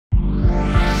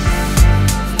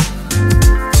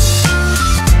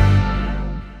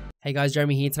Hey guys,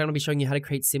 Jeremy here. Today I'm going to be showing you how to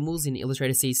create symbols in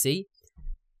Illustrator CC.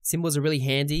 Symbols are really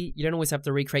handy. You don't always have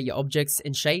to recreate your objects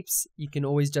and shapes. You can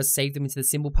always just save them into the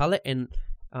symbol palette and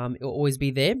it will always be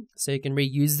there. So you can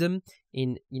reuse them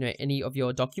in any of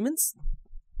your documents.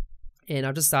 And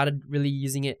I've just started really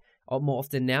using it more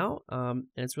often now and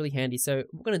it's really handy. So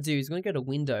what we're going to do is we're going to go to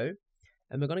Window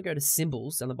and we're going to go to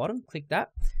Symbols down the bottom. Click that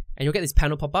and you'll get this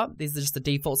panel pop up. These are just the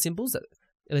default symbols that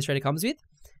Illustrator comes with.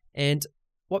 And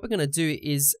what we're going to do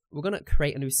is we're going to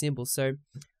create a new symbol. So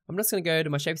I'm just going to go to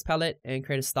my shapes palette and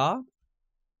create a star.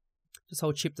 Just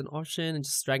hold shift and option and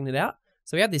just dragging it out.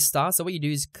 So we have this star. So what you do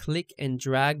is click and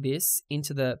drag this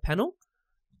into the panel.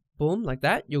 Boom, like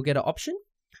that. You'll get an option.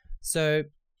 So I'm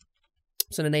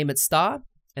just going to name it star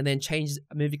and then change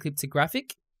movie clip to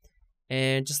graphic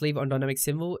and just leave it on dynamic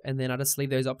symbol. And then I just leave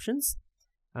those options.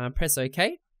 Press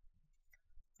OK.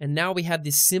 And now we have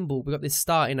this symbol. We've got this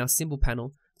star in our symbol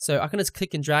panel. So I can just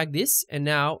click and drag this, and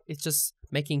now it's just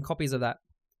making copies of that.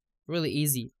 Really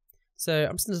easy. So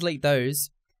I'm just going to delete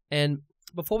those. And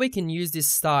before we can use this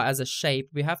star as a shape,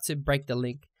 we have to break the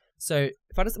link. So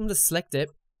if I'm going to select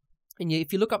it, and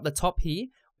if you look up the top here,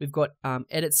 we've got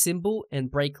edit symbol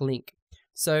and break link.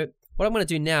 So what I'm going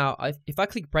to do now, if I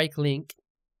click break link,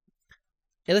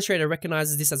 Illustrator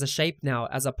recognizes this as a shape now,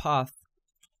 as a path,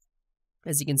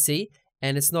 as you can see.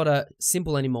 And it's not a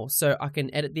symbol anymore. So I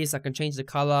can edit this, I can change the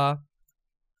color,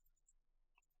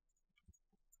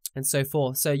 and so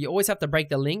forth. So you always have to break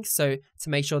the link to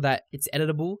make sure that it's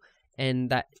editable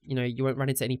and that you won't run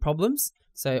into any problems.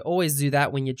 So always do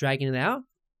that when you're dragging it out.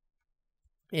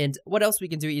 And what else we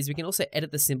can do is we can also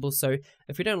edit the symbol. So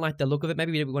if we don't like the look of it,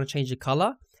 maybe we want to change the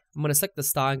color. I'm going to select the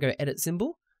star and go edit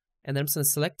symbol. And then I'm just going to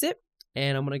select it.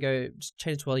 And I'm going to go just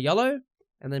change it to a yellow.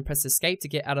 And then press escape to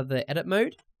get out of the edit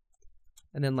mode.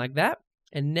 And then like that.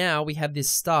 And now we have this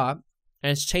star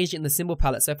and it's changed it in the symbol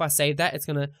palette. So if I save that, it's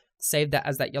going to save that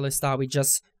as that yellow star we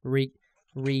just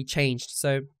re-changed.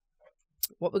 So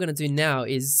what we're going to do now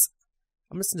is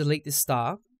I'm just going to delete this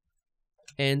star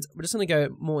and we're just going to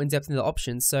go more in depth into the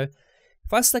options. So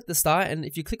if I select the star and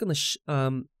if you click on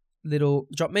the little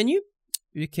drop menu,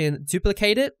 you can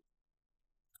duplicate it.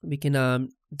 We can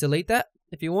delete that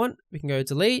if you want. We can go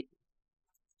delete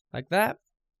like that.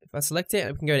 If I select it,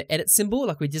 we can go to edit symbol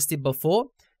like we just did before.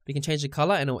 We can change the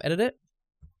color and it'll edit it.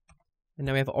 And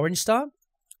now we have an orange star.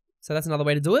 So that's another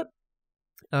way to do it.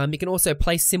 You can also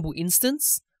place symbol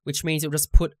instance, which means it'll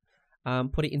just put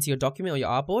it into your document or your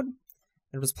artboard. And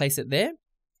it'll just place it there.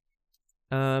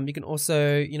 You can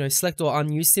also, select or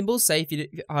unuse symbols. Say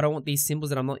if I don't want these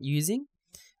symbols that I'm not using,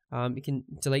 you can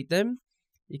delete them.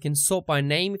 You can sort by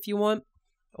name if you want,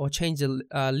 or change the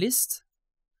list.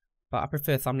 But I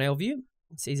prefer thumbnail view.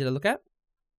 It's easy to look at.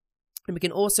 And we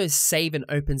can also save and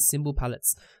open symbol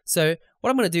palettes. So what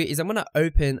I'm going to do is I'm going to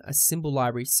open a symbol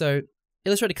library. So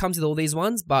Illustrator comes with all these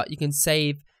ones, but you can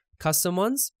save custom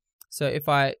ones. So if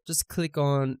I just click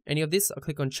on any of this, I'll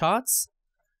click on charts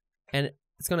and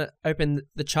it's going to open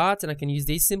the chart and I can use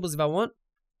these symbols if I want.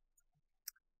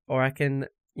 Or I can,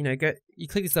 you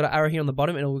click this little arrow here on the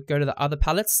bottom and it will go to the other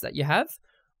palettes that you have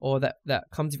or that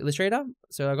comes with Illustrator.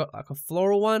 So I got like a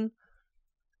floral one.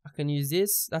 I can use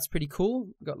this. That's pretty cool.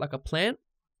 Got like a plant,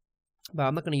 but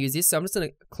I'm not going to use this. So I'm just going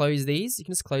to close these. You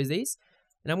can just close these.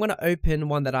 And I'm going to open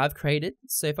one that I've created.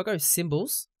 So if I go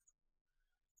symbols,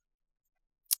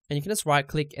 and you can just right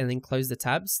click and then close the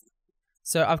tabs.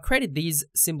 So I've created these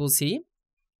symbols here.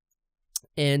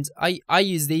 And I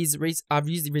use these, I've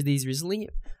used these recently.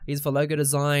 These for logo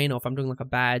design or if I'm doing like a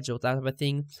badge or that type of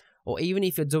thing. Or even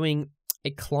if you're doing a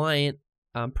client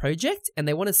project and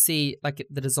they want to see like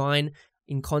the design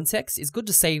in context, it's good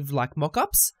to save like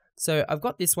mockups. So I've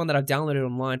got this one that I've downloaded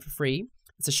online for free.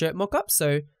 It's a shirt mockup,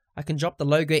 so I can drop the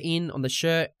logo in on the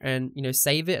shirt and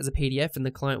save it as a PDF, and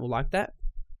the client will like that,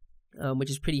 which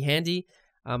is pretty handy.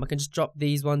 I can just drop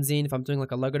these ones in if I'm doing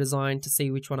like a logo design to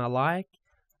see which one I like.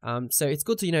 So it's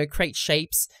good to create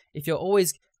shapes. If you're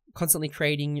always constantly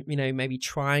creating maybe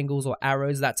triangles or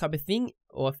arrows, that type of thing,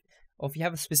 or if you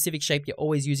have a specific shape you're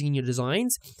always using in your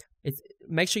designs,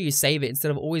 make sure you save it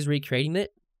instead of always recreating it.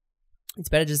 It's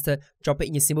better just to drop it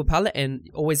in your symbol palette and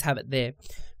always have it there.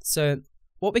 So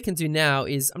what we can do now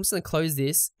is I'm just going to close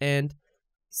this and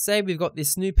say we've got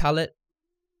this new palette.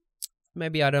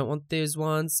 Maybe I don't want those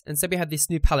ones. And say we have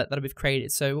this new palette that we've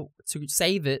created. So to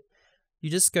save it, you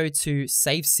just go to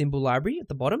Save Symbol Library at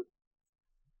the bottom.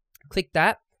 Click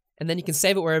that and then you can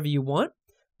save it wherever you want.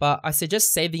 But I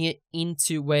suggest saving it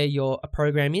into where your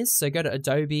program is. So go to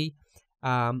Adobe,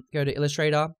 go to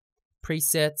Illustrator,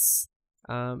 presets,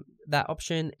 that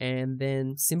option, and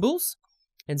then symbols,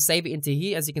 and save it into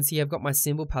here. As you can see, I've got my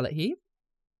symbol palette here.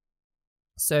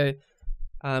 So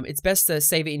it's best to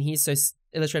save it in here so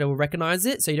Illustrator will recognize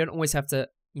it, so you don't always have to,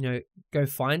 go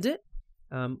find it,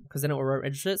 because then it will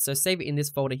register it. So save it in this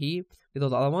folder here with all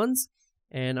the other ones,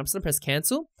 and I'm just gonna press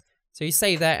cancel. So you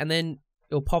save that, and then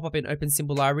it'll pop up in Open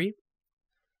Symbol Library,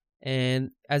 and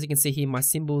as you can see here, my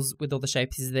symbols with all the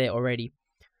shapes is there already,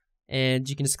 and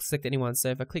you can just select anyone. So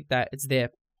if I click that, it's there.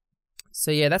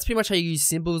 So yeah, that's pretty much how you use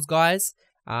symbols, guys.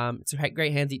 It's a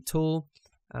great handy tool.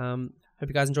 Hope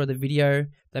you guys enjoyed the video.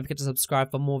 Don't forget to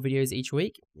subscribe for more videos each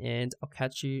week, and I'll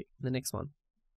catch you in the next one.